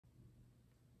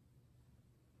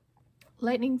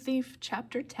Lightning Thief,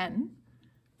 Chapter 10,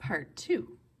 Part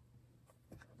 2.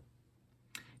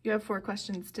 You have 4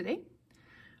 questions today.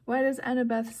 Why does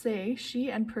Annabeth say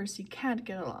she and Percy can't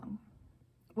get along?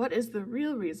 What is the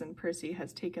real reason Percy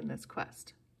has taken this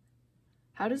quest?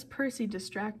 How does Percy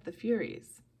distract the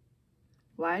Furies?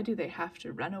 Why do they have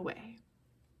to run away?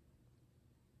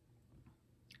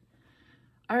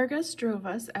 Argus drove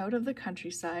us out of the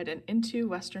countryside and into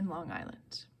western Long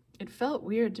Island. It felt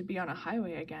weird to be on a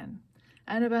highway again.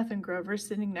 Annabeth and Grover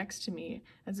sitting next to me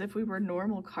as if we were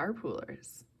normal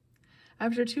carpoolers.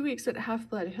 After 2 weeks at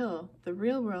Half-Blood Hill, the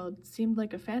real world seemed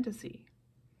like a fantasy.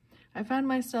 I found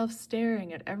myself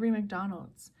staring at every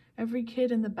McDonald's, every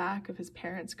kid in the back of his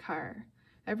parents' car,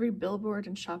 every billboard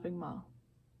and shopping mall.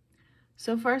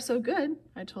 So far so good,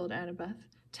 I told Annabeth.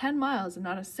 10 miles and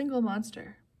not a single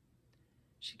monster.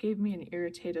 She gave me an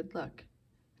irritated look.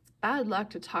 It's bad luck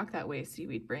to talk that way,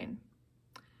 Seaweed Brain.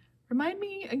 Remind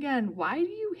me again, why do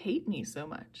you hate me so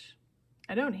much?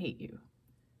 I don't hate you.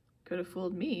 Could have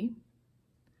fooled me.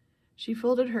 She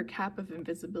folded her cap of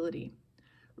invisibility.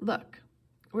 Look,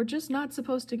 we're just not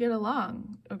supposed to get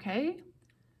along, okay?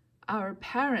 Our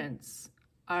parents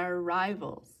are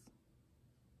rivals.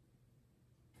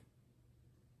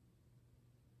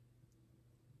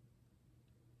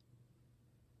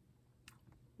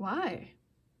 Why?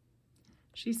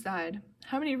 She sighed.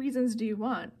 How many reasons do you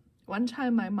want? One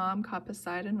time my mom caught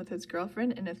Poseidon with his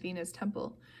girlfriend in Athena's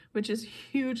temple, which is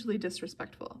hugely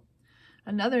disrespectful.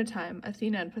 Another time,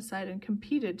 Athena and Poseidon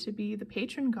competed to be the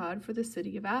patron god for the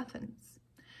city of Athens.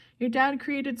 Your dad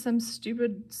created some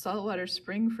stupid saltwater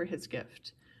spring for his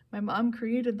gift. My mom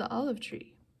created the olive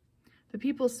tree. The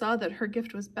people saw that her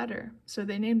gift was better, so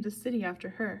they named the city after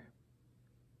her.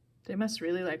 They must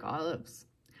really like olives.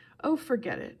 Oh,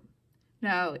 forget it.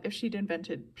 Now, if she'd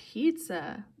invented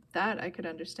pizza, that I could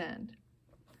understand.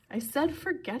 I said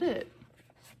forget it.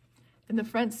 In the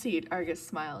front seat, Argus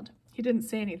smiled. He didn't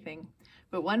say anything,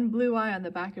 but one blue eye on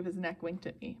the back of his neck winked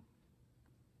at me.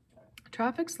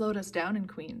 Traffic slowed us down in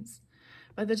Queens.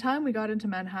 By the time we got into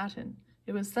Manhattan,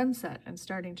 it was sunset and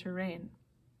starting to rain.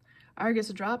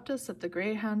 Argus dropped us at the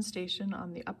Greyhound station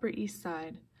on the Upper East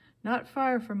Side, not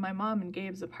far from my mom and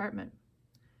Gabe's apartment.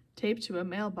 Taped to a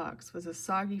mailbox was a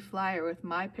soggy flyer with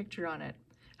my picture on it.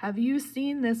 Have you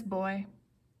seen this boy?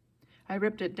 I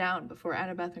ripped it down before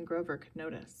Annabeth and Grover could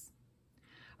notice.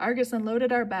 Argus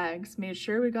unloaded our bags, made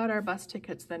sure we got our bus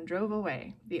tickets, then drove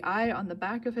away, the eye on the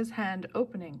back of his hand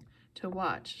opening to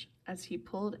watch as he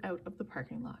pulled out of the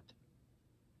parking lot.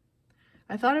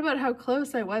 I thought about how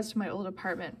close I was to my old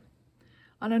apartment.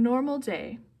 On a normal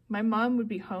day, my mom would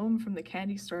be home from the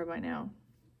candy store by now.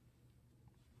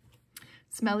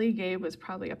 Smelly Gabe was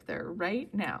probably up there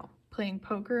right now, playing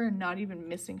poker and not even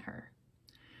missing her.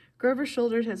 Grover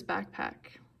shouldered his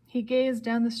backpack. He gazed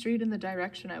down the street in the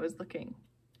direction I was looking.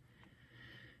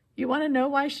 You want to know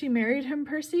why she married him,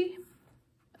 Percy?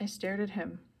 I stared at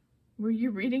him. Were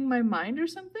you reading my mind or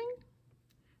something?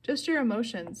 Just your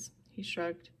emotions, he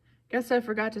shrugged. Guess I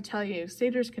forgot to tell you,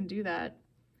 satyrs can do that.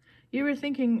 You were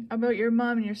thinking about your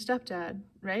mom and your stepdad,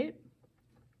 right?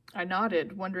 I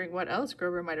nodded, wondering what else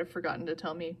Grover might have forgotten to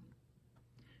tell me.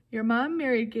 Your mom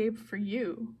married Gabe for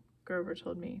you, Grover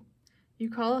told me. You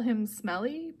call him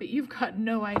smelly, but you've got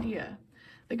no idea.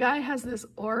 The guy has this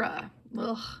aura.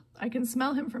 Ugh, I can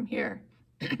smell him from here.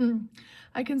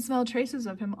 I can smell traces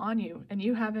of him on you, and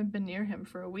you haven't been near him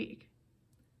for a week.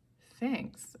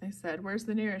 Thanks, I said. Where's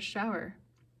the nearest shower?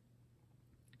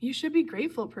 You should be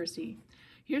grateful, Percy.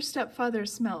 Your stepfather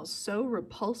smells so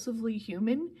repulsively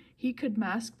human, he could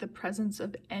mask the presence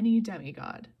of any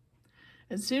demigod.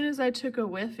 As soon as I took a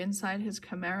whiff inside his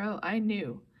Camaro, I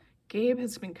knew Gabe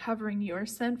has been covering your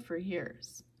scent for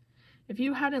years. If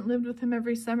you hadn't lived with him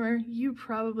every summer, you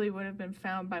probably would have been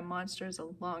found by monsters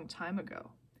a long time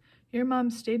ago. Your mom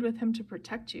stayed with him to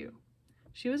protect you.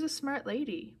 She was a smart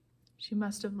lady. She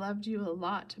must have loved you a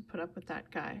lot to put up with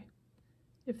that guy,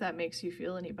 if that makes you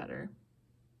feel any better.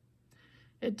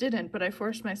 It didn't, but I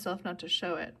forced myself not to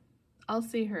show it. I'll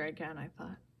see her again, I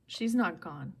thought. She's not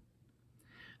gone.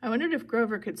 I wondered if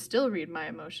Grover could still read my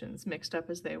emotions, mixed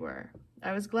up as they were.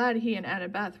 I was glad he and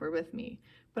Annabeth were with me,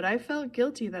 but I felt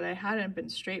guilty that I hadn't been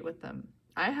straight with them.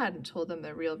 I hadn't told them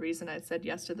the real reason I said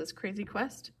yes to this crazy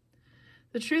quest.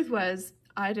 The truth was,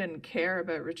 I didn't care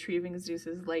about retrieving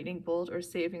Zeus's lightning bolt or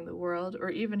saving the world or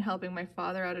even helping my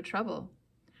father out of trouble.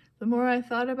 The more I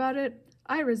thought about it,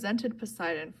 I resented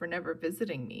Poseidon for never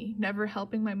visiting me, never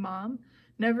helping my mom,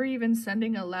 never even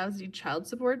sending a lousy child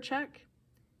support check.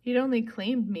 He'd only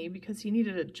claimed me because he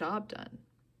needed a job done.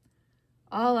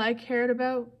 All I cared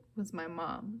about was my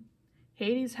mom.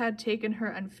 Hades had taken her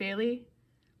unfairly,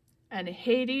 and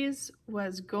Hades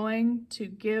was going to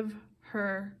give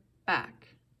her back.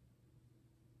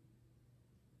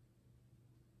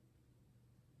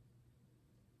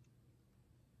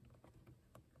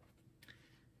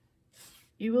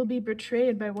 You will be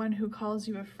betrayed by one who calls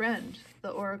you a friend, the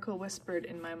oracle whispered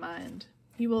in my mind.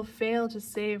 You will fail to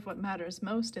save what matters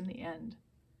most in the end.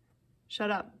 Shut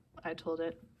up, I told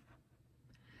it.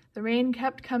 The rain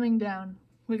kept coming down.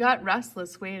 We got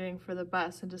restless waiting for the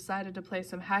bus and decided to play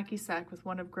some hacky sack with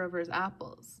one of Grover's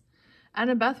apples.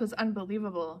 Annabeth was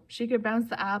unbelievable. She could bounce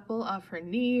the apple off her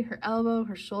knee, her elbow,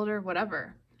 her shoulder,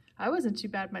 whatever. I wasn't too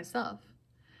bad myself.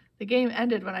 The game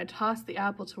ended when I tossed the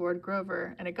apple toward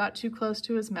Grover and it got too close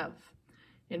to his mouth.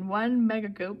 In one mega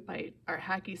goat bite, our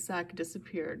hacky sack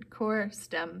disappeared, core,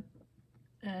 stem,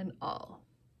 and all.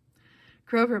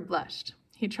 Grover blushed.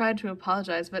 He tried to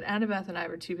apologize, but Annabeth and I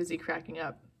were too busy cracking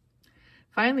up.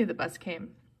 Finally, the bus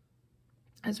came.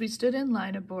 As we stood in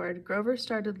line aboard, Grover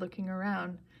started looking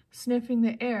around, sniffing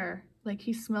the air like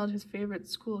he smelled his favorite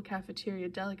school cafeteria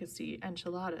delicacy,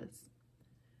 enchiladas.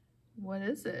 What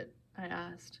is it? I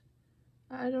asked.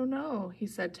 I don't know, he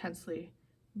said tensely.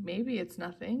 Maybe it's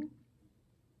nothing.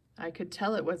 I could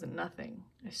tell it wasn't nothing.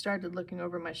 I started looking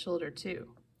over my shoulder, too.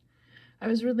 I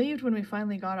was relieved when we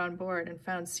finally got on board and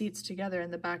found seats together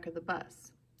in the back of the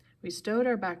bus. We stowed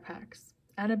our backpacks.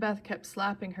 Annabeth kept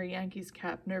slapping her Yankees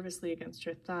cap nervously against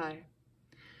her thigh.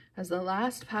 As the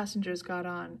last passengers got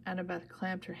on, Annabeth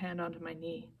clamped her hand onto my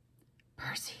knee.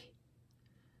 Percy!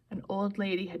 An old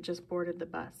lady had just boarded the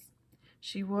bus.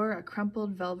 She wore a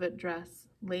crumpled velvet dress,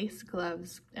 lace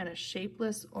gloves, and a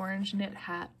shapeless orange knit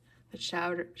hat that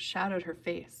shadowed her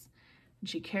face, and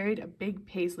she carried a big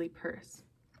paisley purse.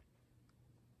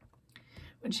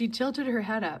 When she tilted her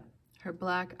head up, her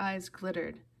black eyes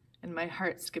glittered, and my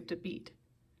heart skipped a beat.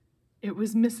 It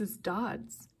was Mrs.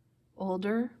 Dodds,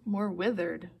 older, more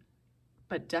withered,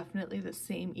 but definitely the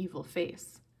same evil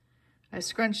face. I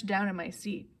scrunched down in my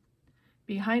seat.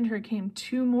 Behind her came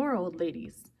two more old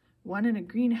ladies, one in a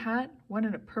green hat, one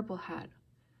in a purple hat.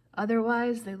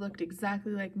 Otherwise, they looked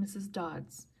exactly like Mrs.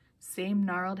 Dodds. Same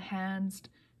gnarled hands,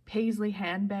 paisley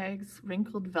handbags,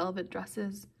 wrinkled velvet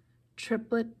dresses,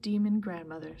 triplet demon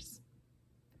grandmothers.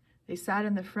 They sat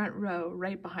in the front row,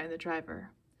 right behind the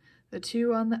driver. The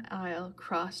two on the aisle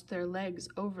crossed their legs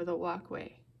over the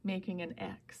walkway, making an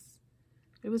X.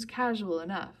 It was casual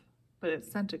enough, but it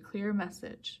sent a clear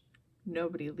message.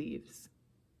 Nobody leaves.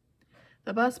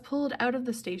 The bus pulled out of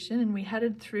the station and we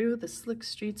headed through the slick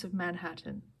streets of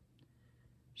Manhattan.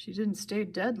 She didn't stay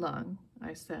dead long,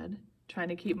 I said, trying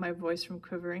to keep my voice from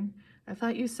quivering. I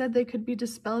thought you said they could be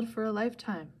dispelled for a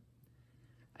lifetime.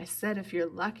 I said if you're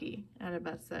lucky,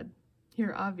 Annabeth said.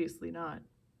 You're obviously not.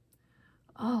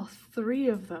 All three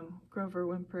of them, Grover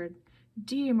whimpered.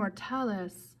 De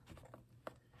immortalis.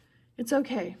 It's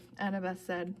okay, Annabeth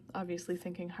said, obviously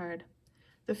thinking hard.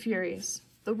 The Furies,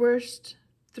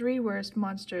 three worst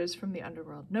monsters from the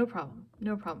underworld. No problem,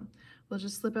 no problem. We'll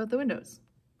just slip out the windows.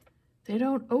 They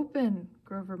don't open,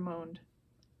 Grover moaned.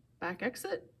 Back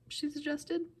exit, she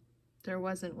suggested. There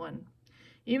wasn't one.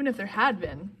 Even if there had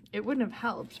been, it wouldn't have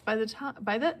helped. By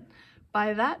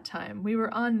that time, we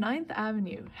were on 9th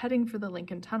Avenue, heading for the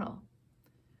Lincoln Tunnel.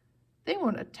 They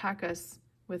won't attack us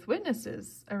with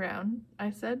witnesses around,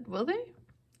 I said, will they?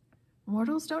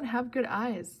 Mortals don't have good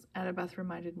eyes, Annabeth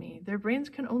reminded me. Their brains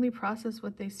can only process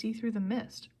what they see through the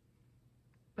mist.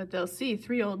 But they'll see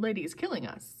three old ladies killing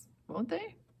us, won't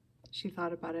they? She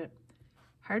thought about it.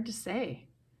 Hard to say.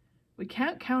 We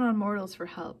can't count on mortals for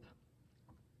help.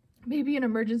 Maybe an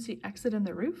emergency exit in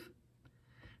the roof?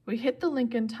 We hit the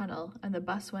Lincoln Tunnel and the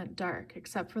bus went dark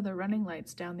except for the running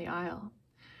lights down the aisle.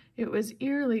 It was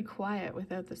eerily quiet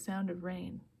without the sound of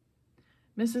rain.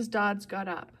 Mrs. Dodds got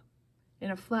up.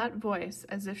 In a flat voice,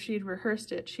 as if she'd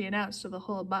rehearsed it, she announced to the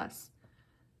whole bus,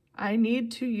 I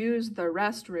need to use the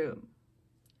restroom.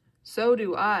 So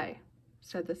do I,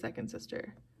 said the second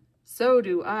sister. So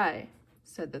do I,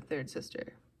 said the third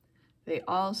sister. They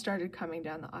all started coming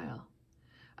down the aisle.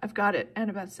 I've got it,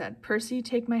 Annabeth said. Percy,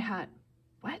 take my hat.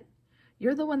 What?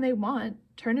 You're the one they want.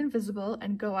 Turn invisible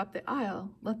and go up the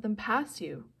aisle. Let them pass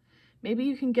you. Maybe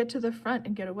you can get to the front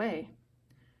and get away.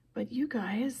 But you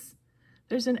guys,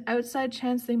 there's an outside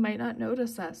chance they might not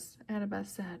notice us, Annabeth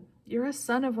said. You're a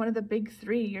son of one of the big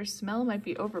three. Your smell might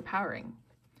be overpowering.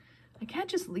 I can't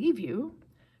just leave you.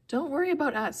 Don't worry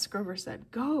about us, Grover said.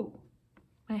 Go.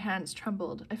 My hands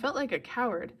trembled. I felt like a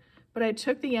coward, but I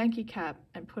took the Yankee cap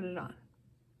and put it on.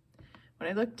 When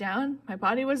I looked down, my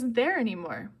body wasn't there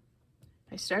anymore.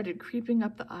 I started creeping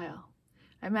up the aisle.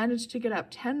 I managed to get up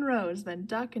 10 rows, then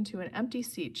duck into an empty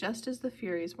seat just as the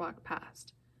Furies walked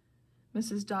past.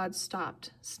 Mrs. Dodds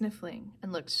stopped, sniffling,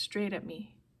 and looked straight at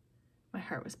me. My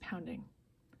heart was pounding.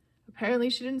 Apparently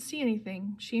she didn't see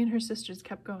anything. She and her sisters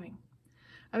kept going.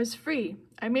 I was free.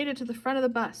 I made it to the front of the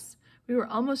bus. We were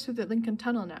almost through the Lincoln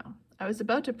Tunnel now. I was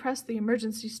about to press the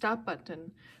emergency stop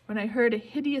button when I heard a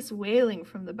hideous wailing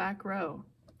from the back row.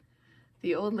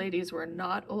 The old ladies were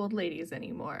not old ladies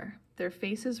anymore. Their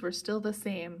faces were still the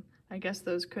same. I guess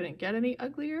those couldn't get any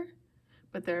uglier.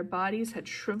 But their bodies had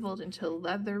shriveled into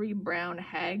leathery brown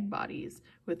hag bodies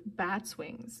with bat's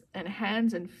wings and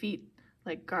hands and feet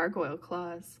like gargoyle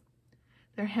claws.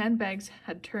 Their handbags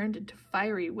had turned into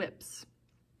fiery whips.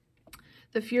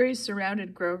 The Furies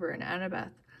surrounded Grover and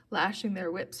Annabeth, lashing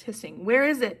their whips, hissing, "Where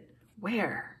is it?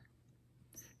 Where?"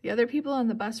 The other people on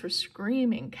the bus were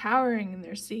screaming, cowering in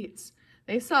their seats.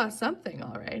 They saw something,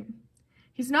 all right.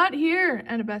 "He's not here,"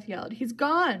 Annabeth yelled. "He's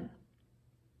gone."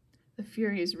 The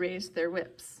Furies raised their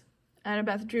whips.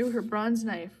 Annabeth drew her bronze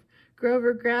knife.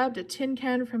 Grover grabbed a tin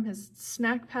can from his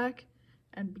snack pack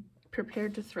and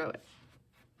prepared to throw it.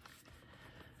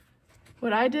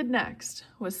 What I did next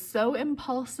was so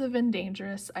impulsive and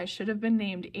dangerous, I should have been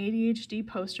named ADHD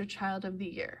Poster Child of the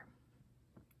Year.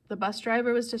 The bus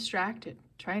driver was distracted,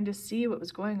 trying to see what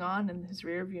was going on in his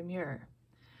rearview mirror.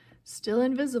 Still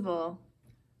invisible,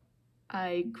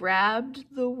 I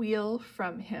grabbed the wheel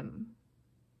from him.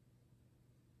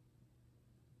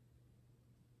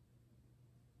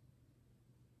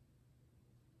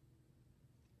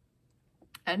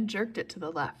 And jerked it to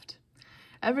the left.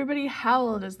 Everybody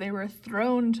howled as they were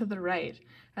thrown to the right,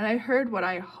 and I heard what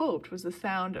I hoped was the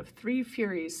sound of 3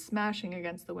 Furies smashing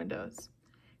against the windows.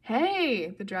 "Hey!"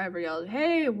 the driver yelled.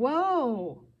 "Hey,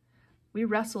 whoa!" We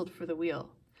wrestled for the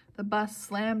wheel. The bus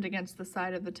slammed against the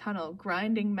side of the tunnel,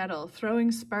 grinding metal,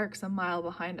 throwing sparks a mile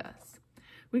behind us.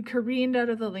 We careened out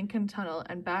of the Lincoln Tunnel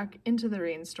and back into the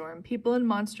rainstorm. People and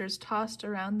monsters tossed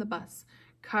around the bus.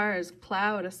 Cars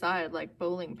plowed aside like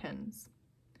bowling pins.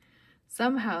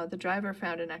 Somehow, the driver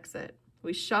found an exit.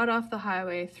 We shot off the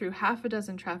highway through half a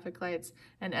dozen traffic lights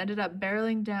and ended up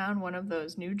barreling down one of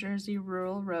those New Jersey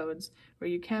rural roads where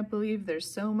you can't believe there's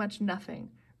so much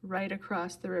nothing right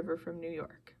across the river from New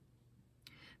York.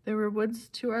 There were woods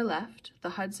to our left,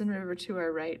 the Hudson River to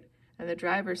our right, and the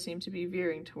driver seemed to be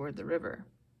veering toward the river.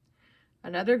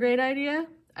 Another great idea?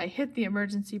 I hit the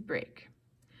emergency brake.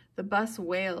 The bus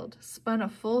wailed, spun a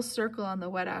full circle on the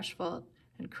wet asphalt,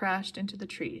 and crashed into the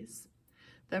trees.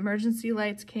 The emergency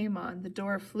lights came on, the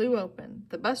door flew open.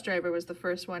 The bus driver was the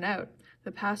first one out,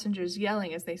 the passengers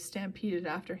yelling as they stampeded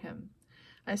after him.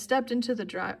 I stepped into the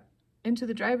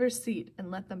driver's seat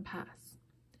and let them pass.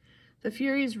 The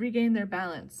Furies regained their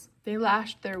balance. They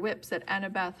lashed their whips at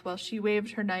Annabeth while she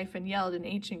waved her knife and yelled in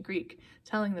ancient Greek,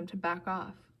 telling them to back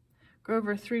off.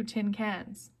 Grover threw tin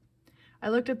cans. I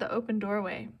looked at the open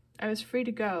doorway. I was free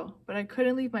to go, but I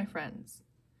couldn't leave my friends.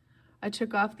 I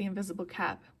took off the invisible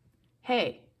cap.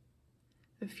 "Hey!"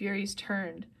 The Furies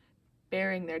turned,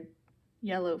 baring their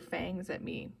yellow fangs at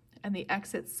me, and the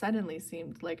exit suddenly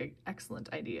seemed like an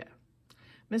excellent idea.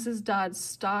 Mrs. Dodds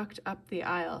stalked up the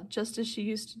aisle, just as she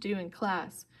used to do in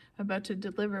class, about to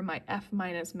deliver my F-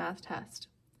 math test.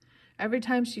 Every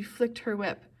time she flicked her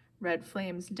whip, red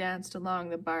flames danced along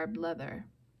the barbed leather.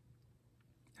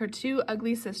 Her 2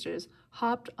 ugly sisters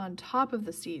hopped on top of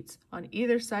the seats on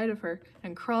either side of her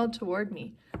and crawled toward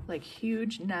me like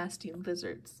huge, nasty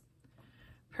lizards.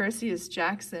 "Perseus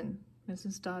Jackson,"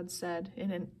 Mrs. Dodds said,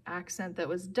 in an accent that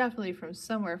was definitely from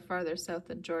somewhere farther south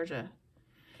than Georgia.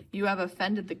 "You have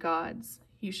offended the gods.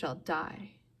 You shall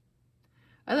die."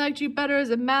 "I liked you better as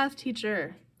a math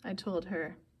teacher," I told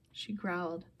her. She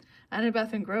growled.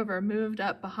 Annabeth and Grover moved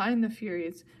up behind the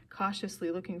Furies, cautiously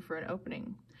looking for an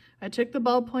opening. I took the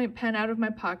ballpoint pen out of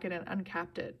my pocket and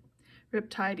uncapped it.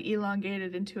 Riptide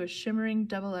elongated into a shimmering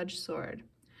double-edged sword.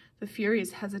 The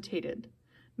Furies hesitated.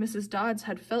 Mrs. Dodds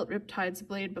had felt Riptide's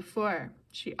blade before.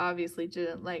 She obviously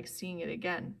didn't like seeing it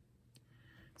again.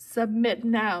 "Submit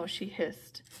now," she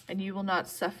hissed, "and you will not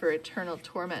suffer eternal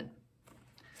torment."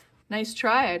 "Nice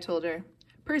try," I told her.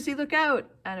 "Percy, look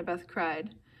out!" Annabeth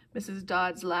cried. Mrs.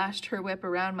 Dodds lashed her whip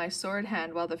around my sword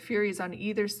hand while the Furies on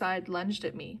either side lunged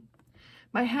at me.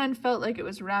 My hand felt like it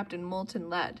was wrapped in molten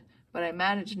lead, but I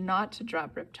managed not to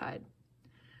drop Riptide.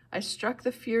 I struck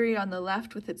the Fury on the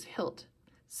left with its hilt,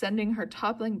 sending her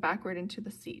toppling backward into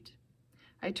the seat.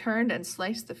 I turned and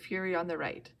sliced the Fury on the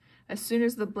right. As soon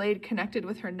as the blade connected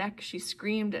with her neck, she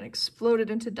screamed and exploded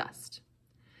into dust.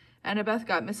 Annabeth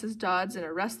got Mrs. Dodds in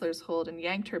a wrestler's hold and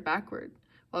yanked her backward,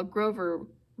 while Grover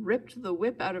ripped the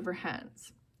whip out of her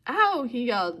hands. "Ow!" he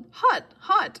yelled. "Hot!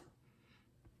 Hot!"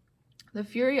 The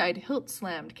fury I'd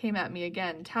hilt-slammed came at me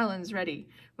again, talons ready,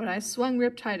 but I swung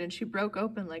Riptide and she broke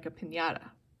open like a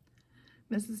piñata.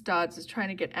 Mrs. Dodds was trying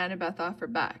to get Annabeth off her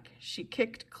back. She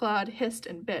kicked, clawed, hissed,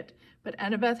 and bit, but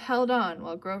Annabeth held on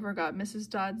while Grover got Mrs.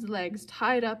 Dodds' legs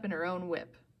tied up in her own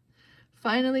whip.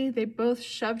 Finally, they both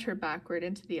shoved her backward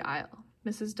into the aisle.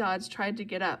 Mrs. Dodds tried to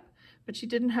get up, but she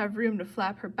didn't have room to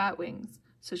flap her bat wings,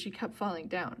 so she kept falling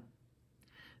down.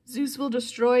 "Zeus will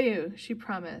destroy you," she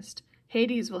promised.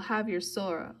 "Hades will have your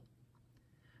soul."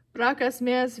 "Brachas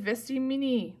meas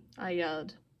vestimini," I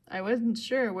yelled. I wasn't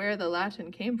sure where the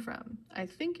Latin came from. I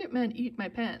think it meant eat my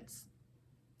pants.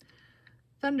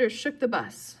 Thunder shook the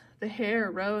bus. The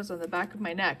hair rose on the back of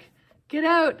my neck. "Get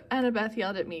out!" Annabeth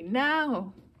yelled at me.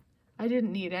 "Now!" I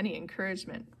didn't need any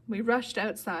encouragement. We rushed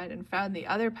outside and found the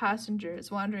other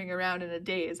passengers wandering around in a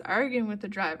daze, arguing with the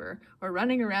driver, or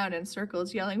running around in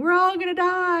circles yelling, "We're all gonna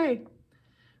die!"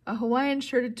 A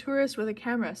Hawaiian-shirted tourist with a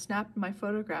camera snapped my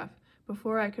photograph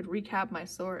before I could recap my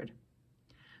sword.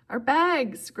 "Our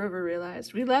bags," Grover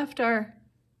realized. "We left our—"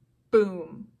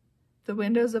 Boom! The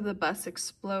windows of the bus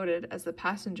exploded as the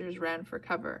passengers ran for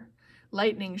cover.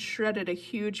 Lightning shredded a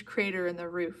huge crater in the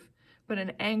roof, but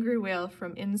an angry wail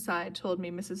from inside told me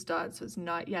Mrs. Dodds was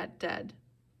not yet dead.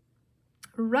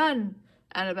 "Run,"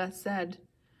 Annabeth said.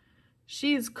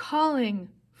 "She's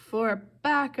calling for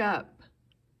backup."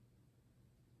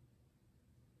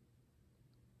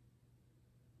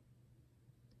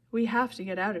 We have to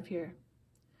get out of here.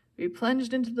 We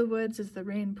plunged into the woods as the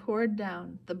rain poured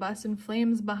down, the bus in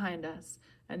flames behind us,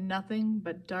 and nothing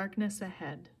but darkness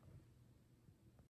ahead.